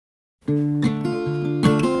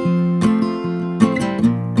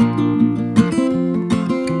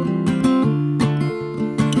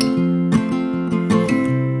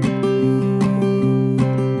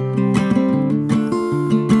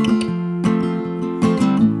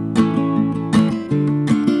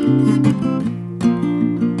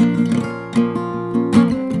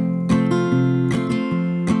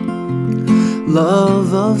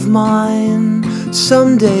Love of mine,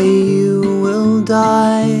 someday you will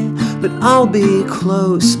die, but I'll be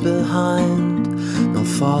close behind. I'll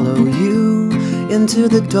follow you into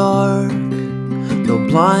the dark, no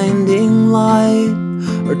blinding light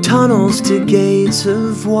or tunnels to gates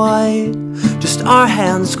of white, just our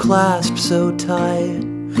hands clasped so tight,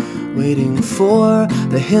 waiting for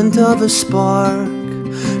the hint of a spark.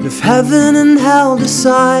 If heaven and hell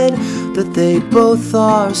decide that they both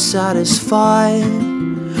are satisfied,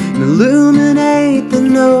 and illuminate the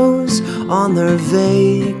nose on their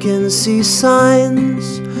vacancy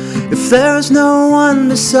signs. If there's no one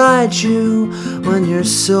beside you when your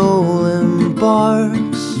soul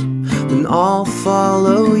embarks, then I'll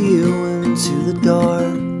follow you into the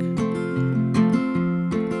dark.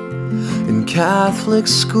 In Catholic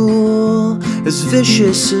school, as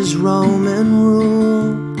vicious as Roman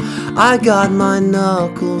rule, I got my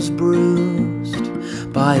knuckles bruised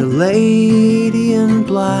by a lady in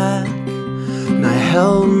black, and I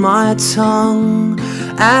held my tongue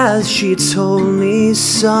as she told me,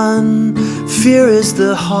 son, fear is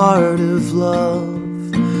the heart of love.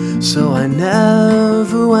 So I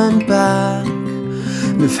never went back.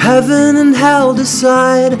 And if heaven and hell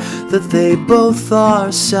decide that they both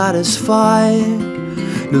are satisfied,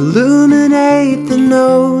 and illuminate the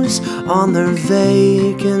nose on their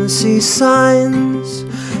vacancy signs.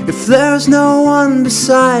 If there's no one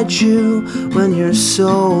beside you when your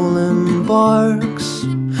soul embarks,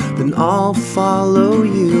 then I'll follow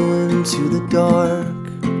you into the dark.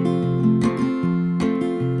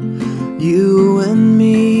 You and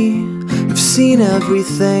me have seen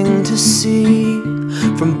everything to see,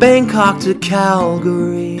 from Bangkok to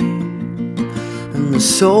Calgary, and the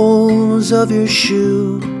soles of your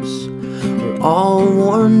shoes are all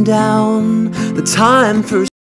worn down. The time for